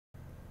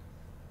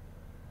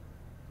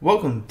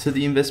Welcome to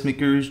the Investment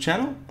Gurus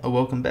channel, or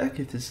welcome back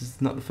if this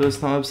is not the first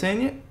time I've seen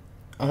you.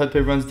 I hope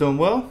everyone's doing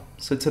well.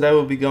 So today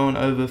we'll be going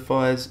over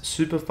FI's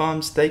Super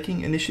Farm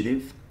Staking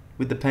Initiative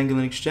with the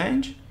Pangolin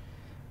exchange.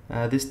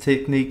 This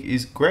technique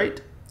is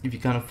great if you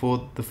can't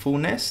afford the full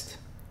nest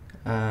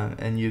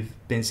and you've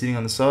been sitting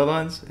on the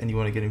sidelines and you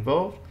want to get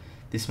involved.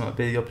 This might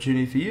be the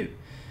opportunity for you.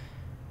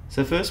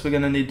 So first we're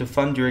going to need to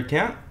fund your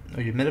account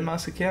or your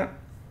MetaMask account.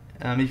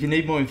 If you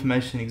need more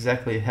information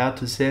exactly how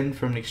to send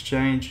from an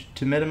exchange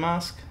to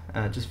MetaMask,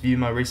 just view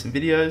my recent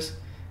videos.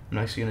 I'm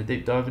actually going to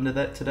deep dive into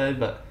that today,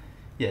 but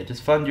yeah,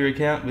 just fund your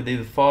account with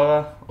either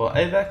FIRE or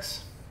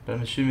AVAX. But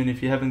I'm assuming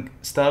if you haven't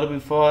started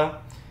with FIRE,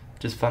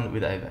 just fund it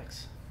with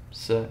AVAX.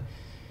 So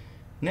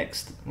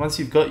next, once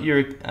you've got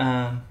your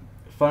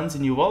funds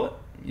in your wallet,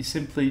 you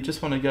simply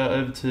just want to go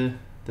over to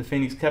the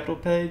PHEONIX Capital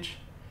page.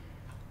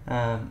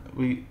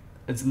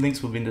 Its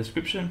links will be in the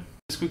description.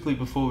 Just quickly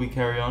before we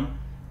carry on,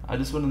 I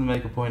just wanted to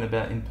make a point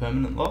about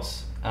impermanent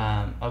loss.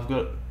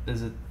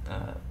 There's an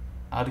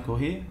article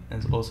here,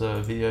 and there's also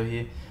a video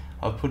here.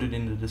 I've put it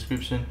in the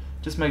description.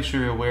 Just make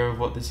sure you're aware of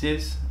what this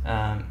is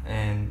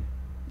and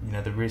you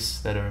know the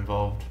risks that are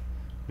involved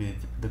with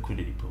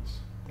liquidity pools.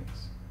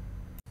 Thanks.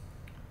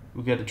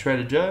 We'll go to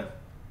Trader Joe,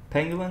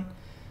 Pangolin.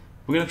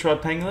 We're going to try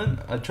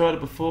Pangolin. I tried it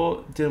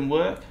before, it didn't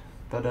work,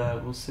 but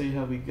we'll see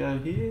how we go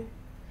here.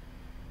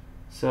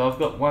 So I've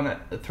got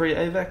 3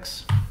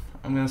 AVAX.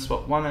 I'm going to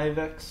swap 1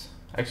 AVAX.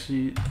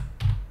 Actually,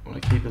 I want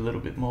to keep a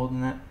little bit more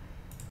than that.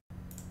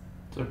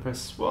 So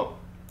press swap,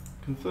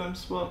 confirm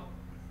swap,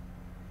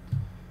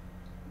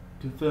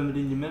 confirm it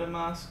in your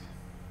MetaMask.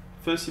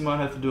 First you might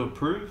have to do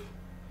approve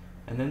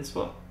and then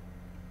swap.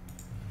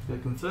 So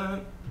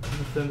confirm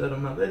that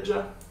on my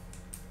ledger.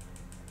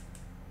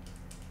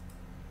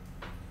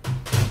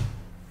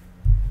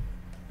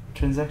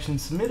 Transaction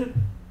submitted.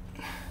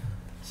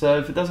 So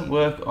if it doesn't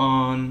work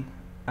on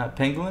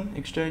Pangolin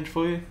exchange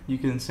for you, you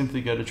can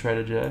simply go to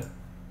Trader Joe.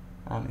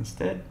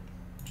 Instead,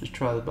 just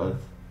try the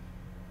both.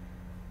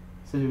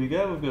 So here we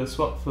go, we've got a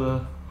swap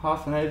for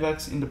half an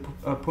AVAX into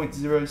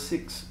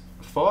 0.06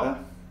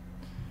 FIRE.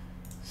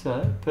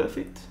 So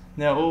perfect.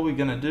 Now all we're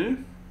going to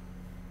do,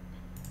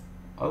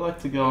 I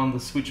like to go on the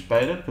switch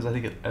beta because I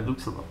think it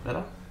looks a lot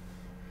better.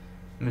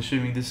 I'm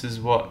assuming this is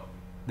what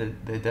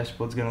their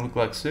dashboard's going to look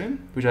like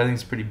soon, which I think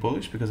is pretty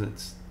bullish because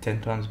it's 10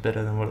 times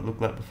better than what it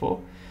looked like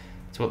before.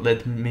 It's what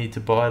led me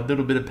to buy a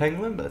little bit of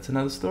Pangolin, but that's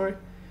another story.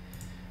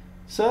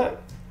 So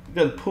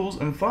go to pools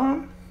and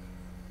farm.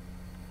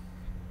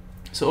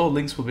 So all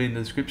links will be in the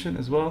description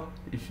as well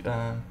if you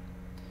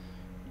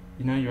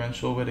know you're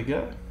unsure where to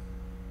go.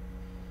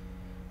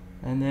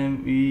 And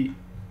then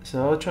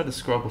so I tried to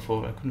scroll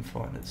before but I couldn't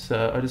find it,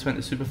 so I just went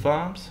to Super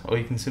Farms, or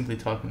you can simply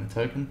type in the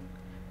token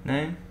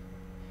name.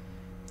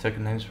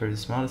 Token name is probably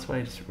the smartest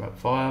way, just write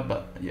FIRE,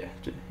 but yeah,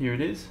 here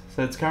it is.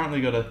 So it's currently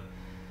got a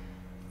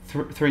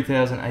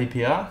 3,000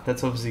 APR.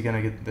 That's obviously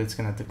going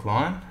to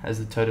decline as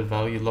the total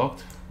value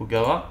locked will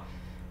go up.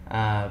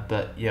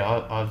 But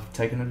yeah, I've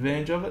taken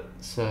advantage of it.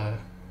 So,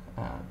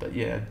 but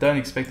yeah, don't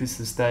expect this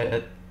to stay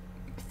at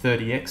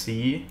 30x a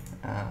year.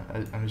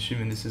 I'm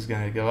assuming this is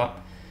going to go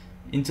up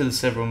into the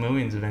several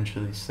millions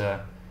eventually. So,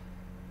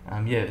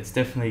 yeah, it's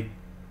definitely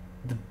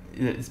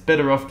it's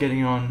better off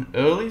getting on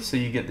early, so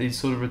you get these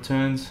sort of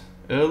returns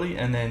early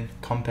and then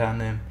compound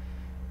them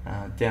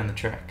down the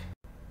track.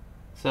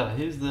 So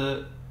here's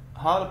the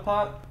harder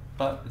part,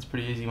 but it's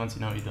pretty easy once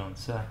you know what you're doing.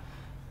 So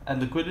add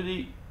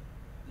liquidity.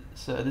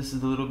 So this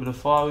is a little bit of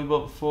FIRE we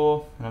bought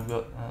before, and I've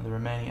got the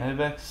remaining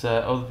AVAX.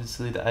 So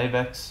obviously the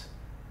AVAX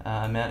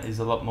amount is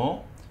a lot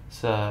more.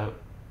 So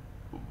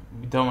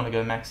we don't want to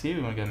go max here,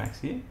 we want to go max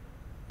here.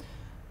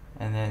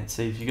 And then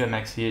see, if you go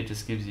max here, it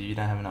just gives you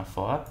don't have enough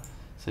FIRE.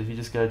 So if you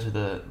just go to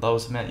the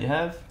lowest amount you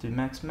have, do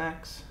max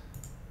max,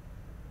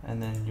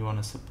 and then you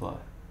want to supply.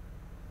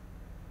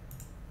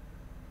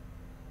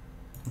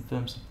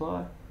 Confirm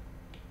supply.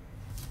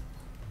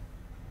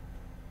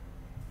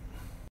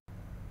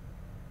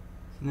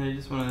 Now you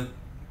just want to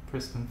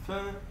press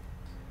confirm.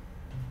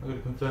 I've got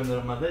to confirm that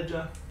on my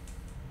ledger.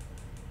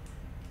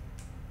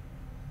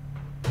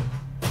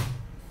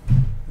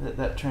 Let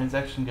that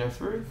transaction go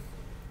through.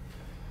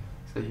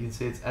 So you can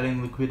see it's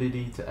adding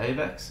liquidity to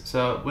AVAX.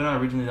 So when I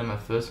originally done my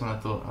first one, I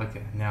thought,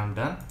 okay, now I'm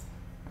done.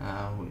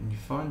 When you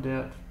find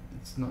out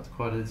it's not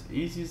quite as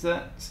easy as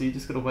that, so you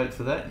just got to wait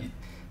for that.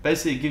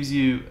 Basically, it gives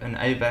you an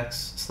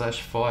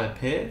AVAX/FIRE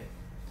pair.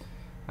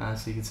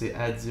 So you can see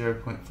add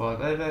 0.5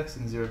 AVAX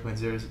and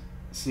 0.06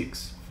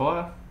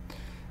 FIRE,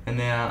 and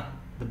now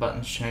the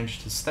button's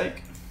changed to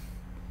stake.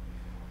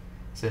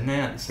 So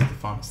now this is the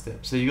final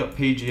step. So you got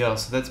PGL,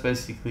 so that's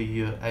basically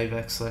your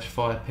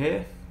AVAX/FIRE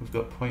pair. We've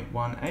got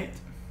 0.18.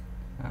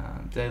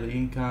 Daily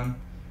income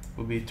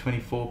will be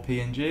 24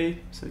 PNG,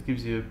 so it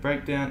gives you a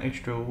breakdown,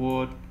 extra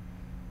reward,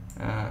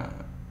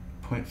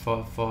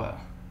 0.5 FIRE.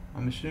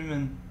 I'm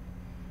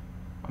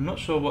not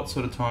sure what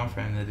sort of time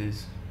frame that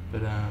is,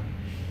 but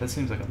that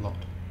seems like a lot.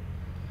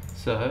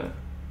 So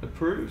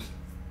approve.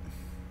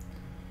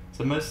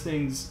 So most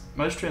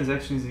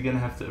transactions you're going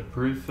to have to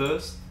approve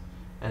first,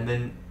 and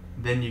then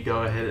then you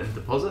go ahead and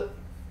deposit.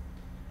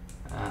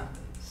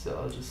 So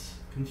I'll just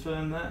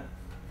confirm that.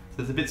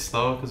 So it's a bit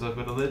slower because I've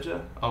got a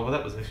ledger. Oh well,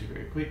 that was actually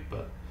very quick,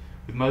 but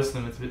with most of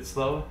them it's a bit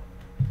slower.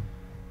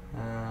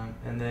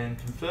 And then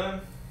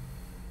confirm.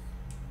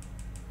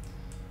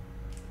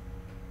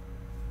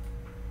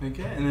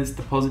 Okay, and it's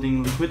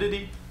depositing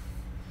liquidity,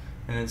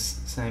 and it's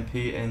saying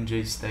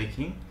PNG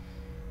staking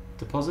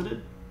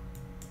deposited.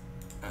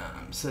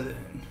 So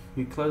then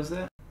we close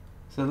that.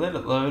 So let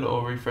it load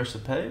or refresh the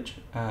page.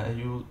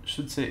 You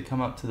should see it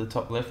come up to the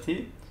top left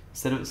here.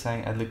 Instead of it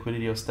saying add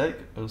liquidity or stake,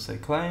 it will say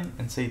claim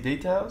and see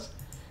details.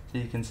 So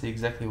you can see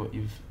exactly what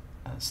you've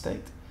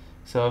staked.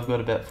 So I've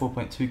got about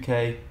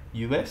 4.2k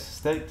US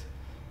staked,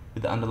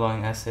 with the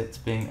underlying assets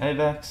being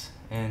AVAX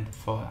and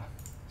FIRE.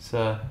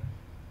 So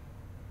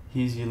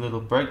here's your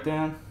little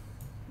breakdown,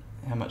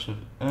 how much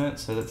I've earned.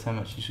 So that's how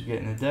much you should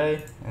get in a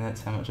day, and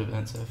that's how much I've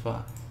earned so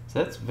far.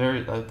 So that's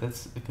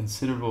that's a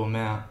considerable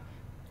amount,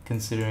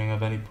 considering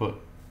I've only put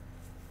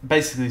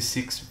basically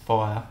 6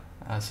 FIRE.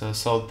 So I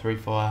sold 3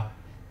 FIRE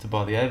to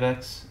buy the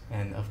AVAX,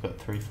 and I've got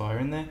 3 FIRE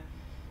in there.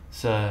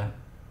 So,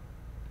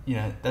 you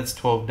know, that's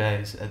 12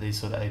 days at these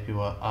sort of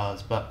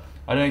APRs, but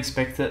I don't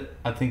expect it.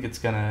 I think it's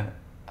gonna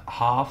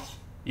half,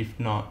 if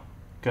not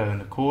go in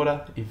a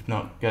quarter, if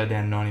not go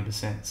down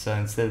 90%. So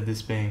instead of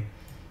this being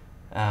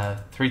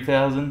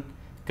 3,000,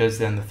 goes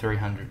down to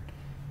 300%.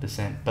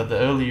 But the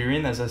earlier you're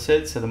in, as I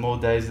said, so the more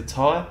days it's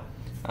higher,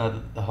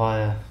 the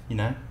higher, you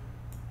know,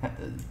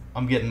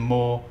 I'm getting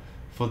more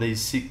for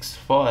these 6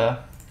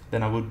 FIRE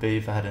than I would be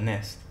if I had a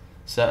nest.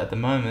 So at the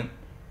moment,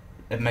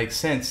 it makes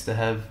sense to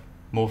have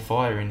more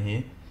FIRE in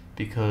here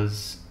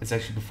because it's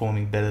actually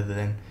performing better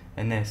than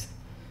a nest.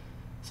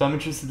 So I'm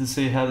interested to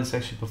see how this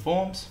actually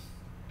performs.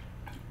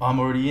 I'm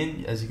already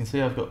in. As you can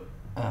see, I've got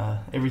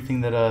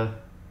everything that I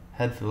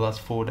had for the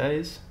last 4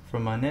 days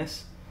from my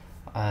nest.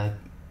 I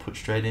put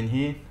straight in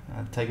here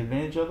to take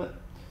advantage of it.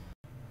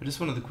 I just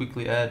wanted to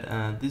quickly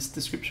add, this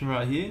description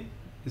right here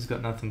has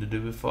got nothing to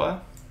do with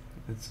FIRE.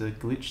 It's a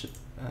glitch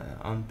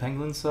on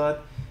Pangolin's side,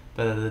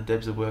 but the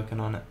devs are working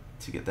on it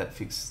to get that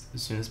fixed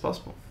as soon as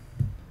possible.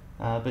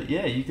 But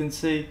yeah, you can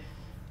see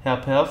how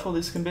powerful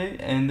this can be,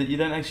 and that you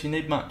don't actually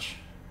need much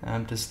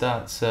to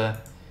start. So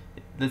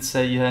let's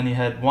say you only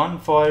had 1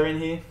 FIRE in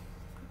here,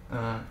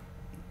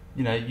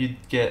 you know, you'd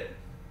get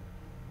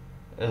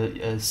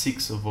a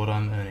 6 of what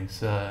I'm earning.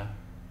 So,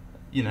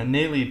 you know,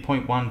 nearly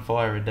 0.1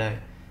 FIRE a day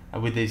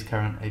with these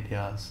current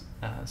APRs.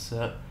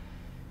 So,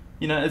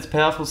 you know, it's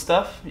powerful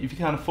stuff. If you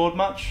can't afford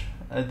much,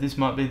 this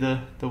might be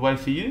the way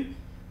for you.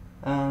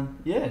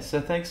 Yeah,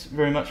 so thanks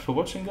very much for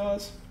watching,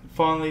 guys.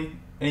 Finally,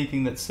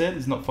 anything that's said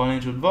is not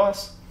financial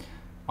advice.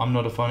 I'm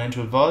not a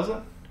financial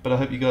advisor, but I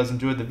hope you guys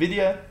enjoyed the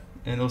video,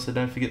 and also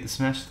don't forget to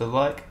smash the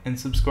like and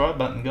subscribe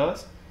button,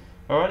 guys.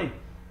 Alrighty,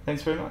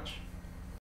 thanks very much.